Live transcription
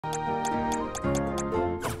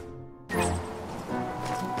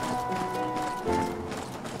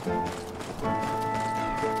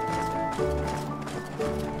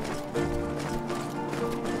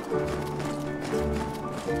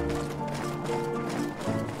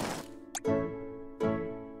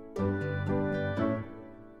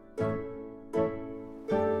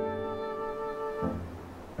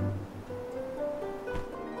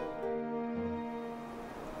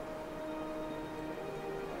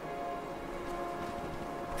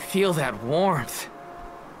Feel that warmth.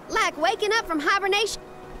 Like waking up from hibernation.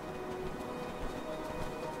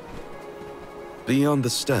 Beyond the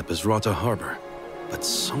steppe is Rata Harbor, but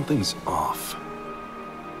something's off.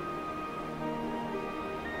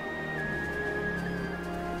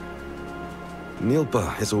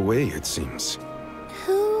 Milpa is away, it seems.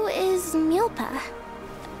 Who is Milpa?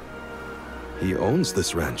 He owns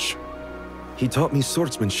this ranch. He taught me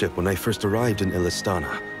swordsmanship when I first arrived in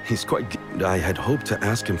Illistana. He's quite good. I had hoped to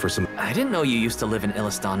ask him for some... I didn't know you used to live in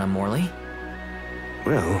Illistana, Morley.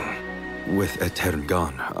 Well, with Etern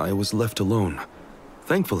gone, I was left alone.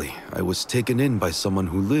 Thankfully, I was taken in by someone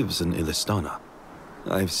who lives in Illistana.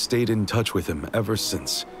 I've stayed in touch with him ever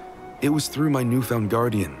since. It was through my newfound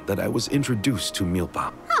guardian that I was introduced to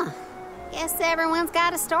Milpa. Huh. Guess everyone's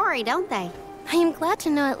got a story, don't they? I am glad to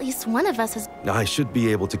know at least one of us is... I should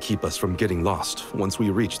be able to keep us from getting lost once we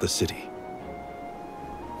reach the city.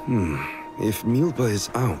 If Milpa is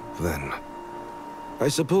out, then... I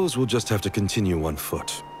suppose we'll just have to continue on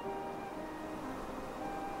foot.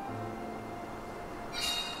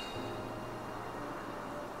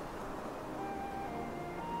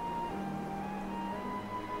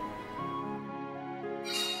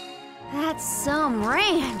 That's some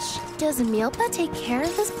ranch. Does Milpa take care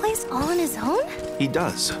of this place all on his own? He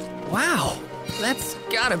does. Wow, that's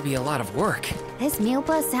gotta be a lot of work. This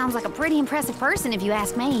Milpa sounds like a pretty impressive person if you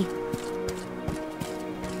ask me.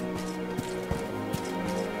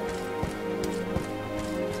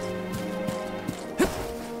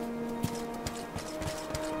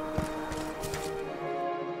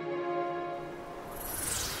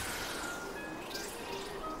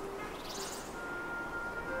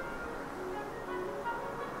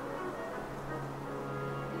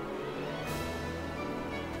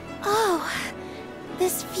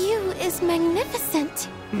 This view is magnificent.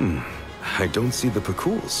 I don't see the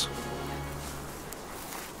Pakools.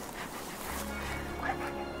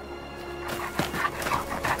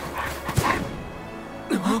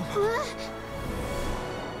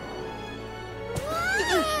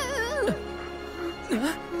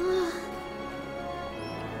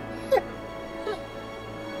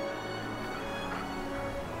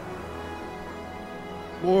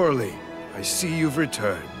 Morley, I see you've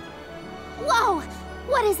returned. Whoa!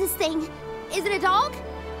 What is this thing? Is it a dog?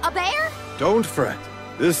 A bear? Don't fret.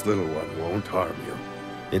 This little one won't harm you.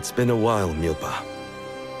 It's been a while, Milpa.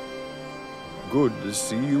 Good to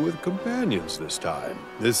see you with companions this time.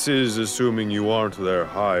 This is assuming you aren't their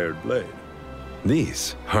hired blade.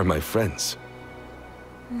 These are my friends.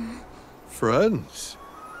 Friends?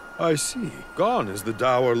 I see. Gone is the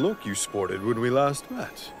dour look you sported when we last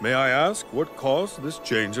met. May I ask what caused this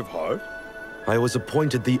change of heart? I was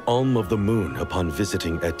appointed the Alm of the Moon upon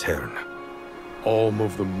visiting Etern. Alm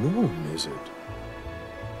of the Moon, is it?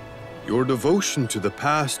 Your devotion to the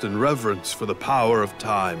past and reverence for the power of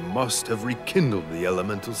time must have rekindled the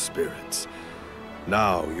elemental spirits.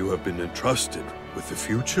 Now you have been entrusted with the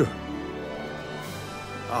future.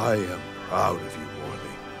 I am proud of you,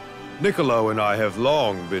 Morley. Niccolo and I have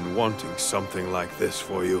long been wanting something like this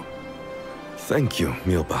for you. Thank you,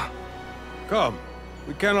 Milpa. Come.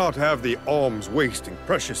 We cannot have the alms wasting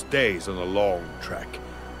precious days on a long trek.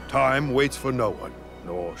 Time waits for no one,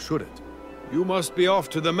 nor should it. You must be off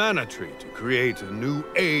to the Mana Tree to create a new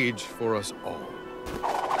age for us all.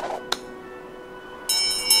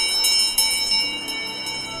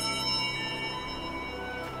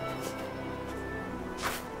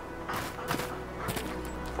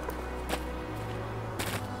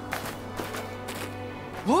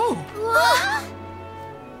 Whoa!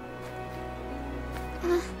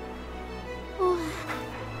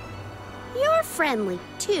 You're friendly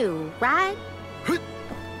too, right?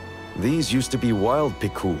 These used to be wild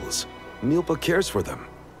Pakools. Milpa cares for them.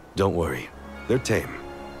 Don't worry, they're tame.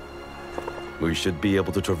 We should be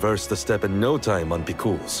able to traverse the steppe in no time on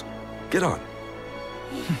Pakools. Get on.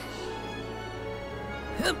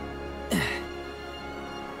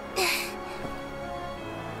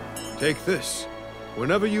 Take this.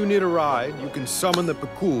 Whenever you need a ride, you can summon the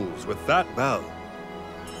Pakools with that bell.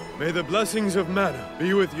 May the blessings of Mana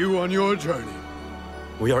be with you on your journey.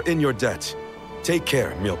 We are in your debt. Take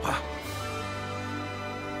care, Milpa.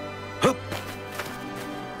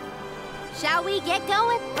 Shall we get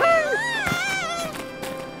going?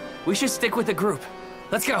 We should stick with the group.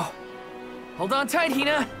 Let's go. Hold on tight,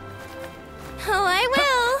 Hina. Oh, I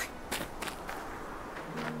will.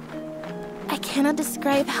 I cannot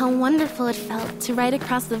describe how wonderful it felt to ride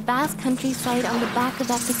across the vast countryside on the back of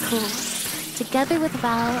that Patron, together with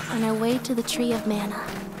Val on our way to the Tree of Mana.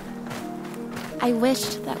 I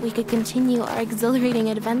wished that we could continue our exhilarating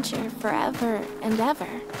adventure forever and ever.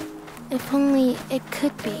 If only it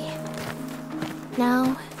could be.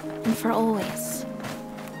 Now and for always.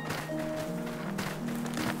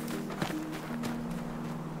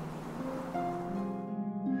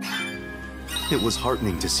 It was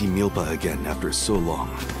heartening to see Milpa again after so long.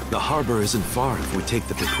 The harbor isn't far if we take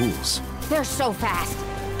the Pikuls. They're so fast.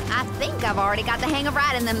 I think I've already got the hang of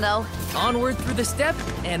riding them, though. Onward through the steppe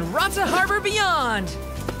and Rata Harbor beyond!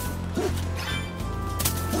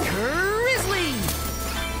 Grizzly!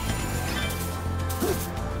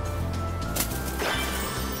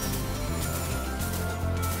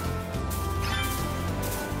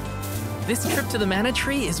 This trip to the Mana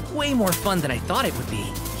Tree is way more fun than I thought it would be.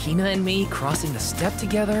 Hina and me crossing the steppe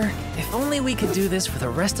together. If only we could do this for the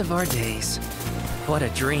rest of our days. What a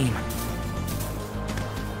dream.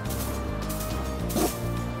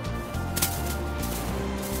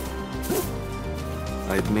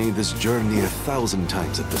 I've made this journey 1,000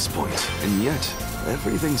 times at this point, and yet,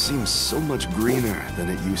 everything seems so much greener than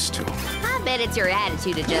it used to. I bet it's your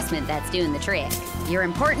attitude adjustment that's doing the trick. Your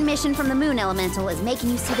important mission from the Moon Elemental is making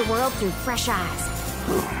you see the world through fresh eyes.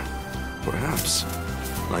 Perhaps.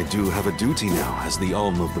 I do have a duty now as the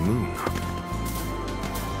Alm of the Moon.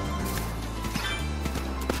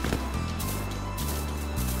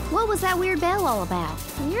 What was that weird bell all about?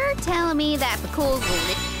 You're telling me that Pikuls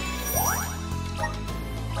will...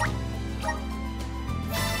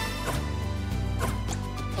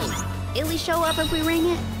 Illy show up if we ring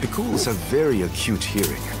it? Pikuls have very acute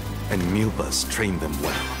hearing, and Milpa's trained them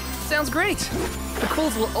well. Sounds great. The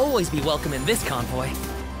Pikuls will always be welcome in this convoy.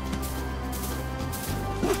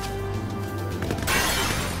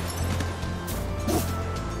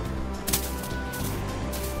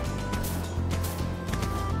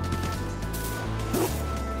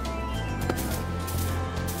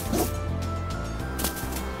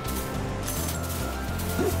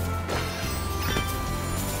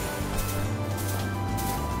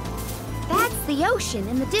 The ocean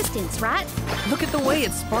in the distance, right? Look at the way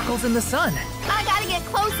it sparkles in the sun. I gotta get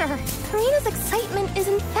closer. Karina's excitement is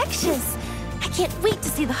infectious. I can't wait to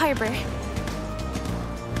see the harbor.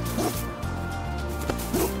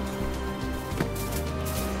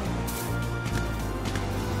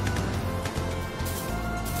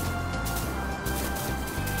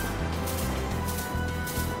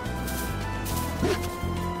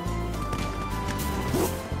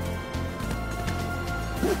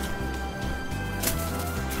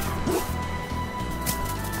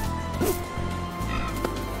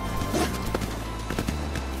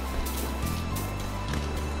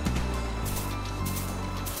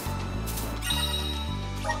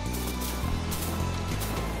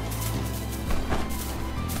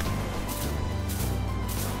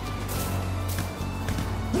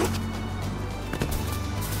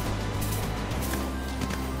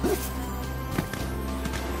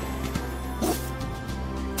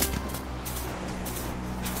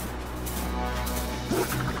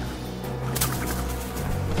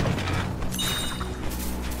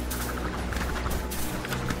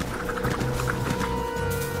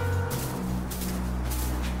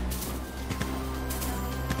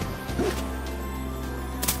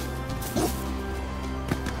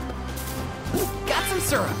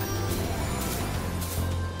 Syrup.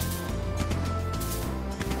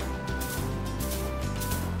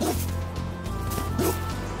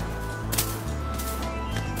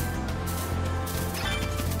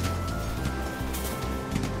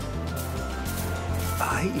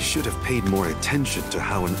 I should have paid more attention to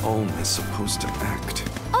how an Alm is supposed to act.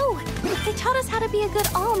 Oh, they taught us how to be a good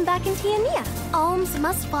Alm back in Tiania. Alms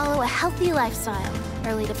must follow a healthy lifestyle.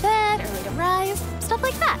 Early to bed, early to rise, stuff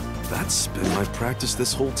like that. That's been my practice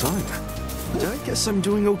this whole time. I guess I'm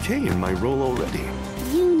doing okay in my role already.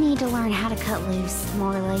 You need to learn how to cut loose,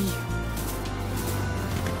 Morley.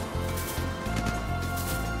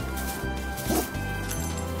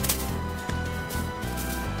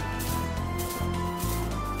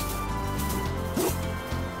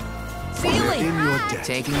 Feeling. In your debt.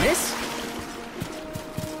 Taking this.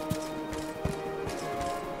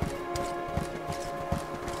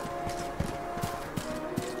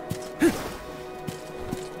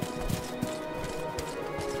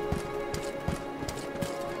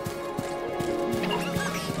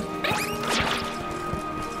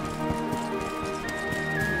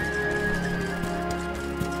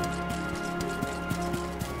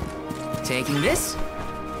 Taking this.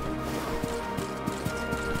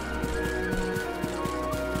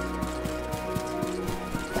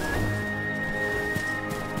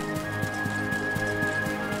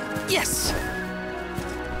 Yes!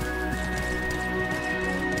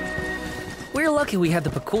 We're lucky we had the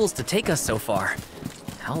Pakuls to take us so far.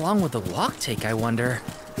 How long would the walk take, I wonder?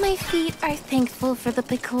 My feet are thankful for the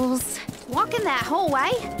pickles. Walking that whole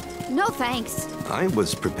way? No thanks. I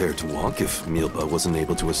was prepared to walk if Milba wasn't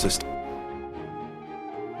able to assist.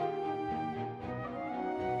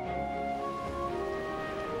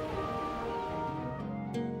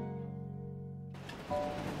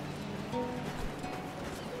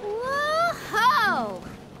 Whoa-ho!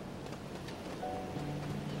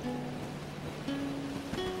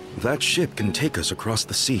 That ship can take us across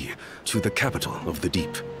the sea to the capital of the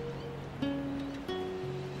deep.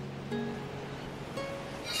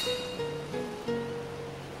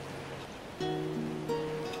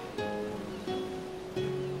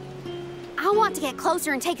 I want to get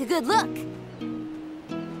closer and take a good look.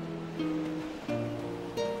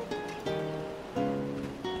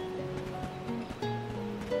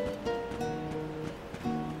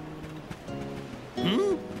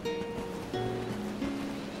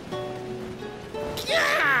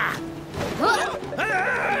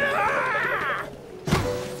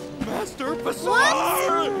 Master Patron!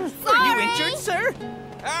 Sorry. Are you injured, sir?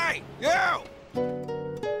 Hey, you!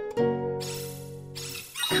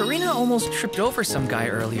 Karina almost tripped over some guy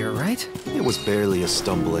earlier, right? It was barely a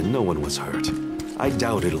stumble and no one was hurt. I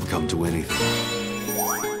doubt it'll come to anything.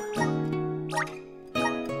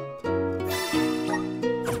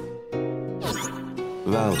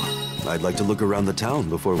 Val, I'd like to look around the town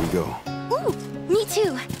before we go. Ooh, me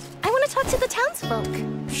too. I want to talk to the townsfolk.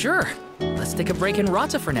 Sure. Let's take a break in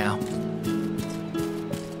Rata for now.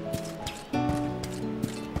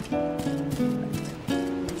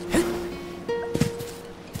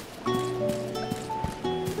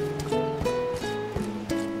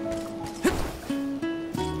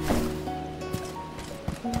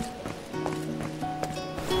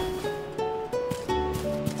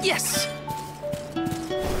 Yes!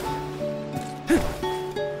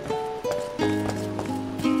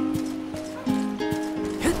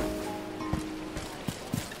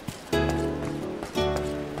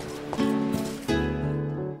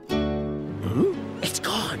 It's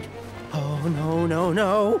gone. Oh, no, no,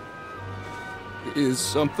 no. Is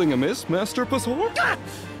something amiss, Master Patron? Ah!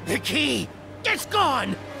 The key! It's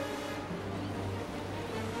gone!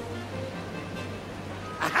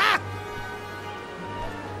 Aha!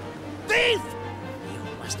 Thief! You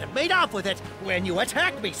must have made off with it when you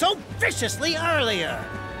attacked me so viciously earlier.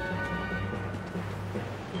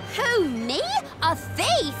 Who, me? A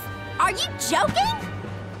thief? Are you joking?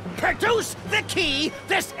 Produce the key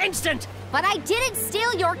this instant! But I didn't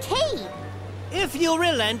steal your key. If you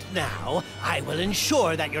relent now, I will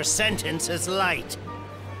ensure that your sentence is light.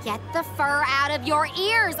 Get the fur out of your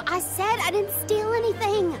ears. I said I didn't steal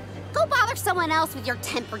anything. Go bother someone else with your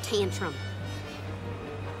temper tantrum.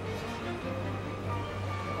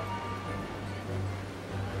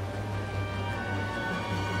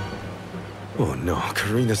 Oh no,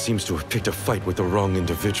 Karina seems to have picked a fight with the wrong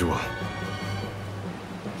individual.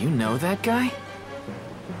 You know that guy?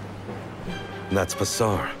 That's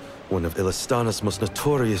Passar, one of Illistana's most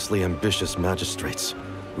notoriously ambitious magistrates.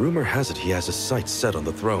 Rumor has it he has his sights set on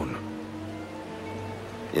the throne.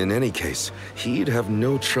 In any case, he'd have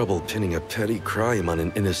no trouble pinning a petty crime on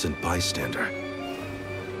an innocent bystander.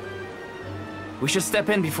 We should step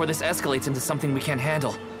in before this escalates into something we can't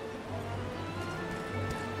handle.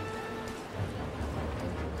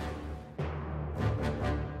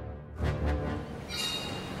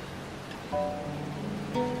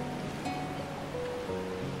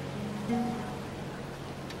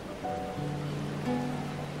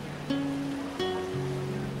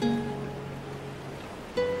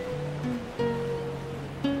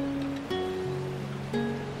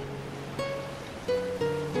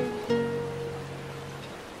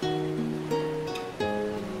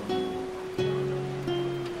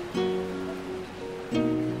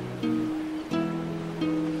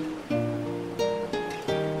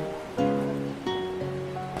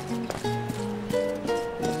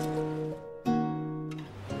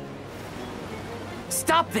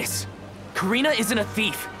 Stop this! Karina isn't a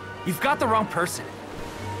thief. You've got the wrong person.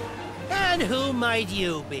 And who might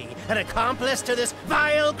you be? An accomplice to this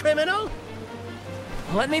vile criminal?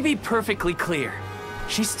 Let me be perfectly clear.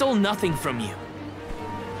 She stole nothing from you.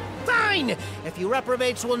 Fine! If you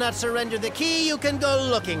reprobates will not surrender the key, you can go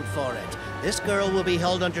looking for it. This girl will be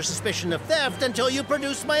held under suspicion of theft until you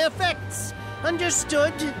produce my effects.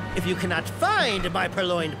 Understood? If you cannot find my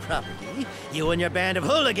purloined property, you and your band of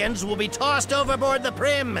hooligans will be tossed overboard the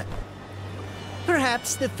Prim.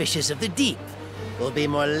 Perhaps the fishes of the deep will be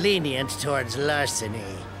more lenient towards larceny.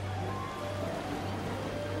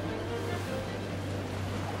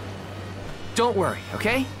 Don't worry,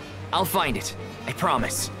 okay? I'll find it. I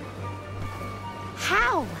promise.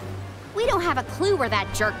 How? We don't have a clue where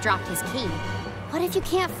that jerk dropped his key. What if you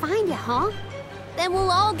can't find it, huh? Then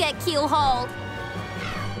we'll all get keel-hauled.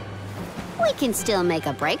 We can still make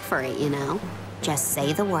a break for it, you know. Just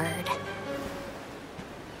say the word.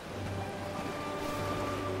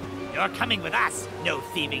 You're coming with us. No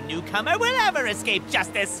thieving newcomer will ever escape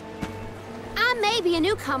justice. I may be a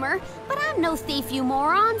newcomer, but I'm no thief, you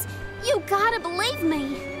morons. You gotta believe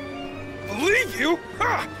me. Believe you?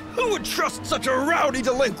 Ha! Who would trust such a rowdy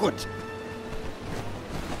delinquent?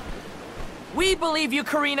 We believe you,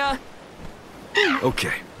 Karina.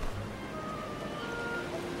 Okay.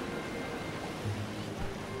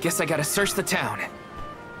 Guess I gotta search the town.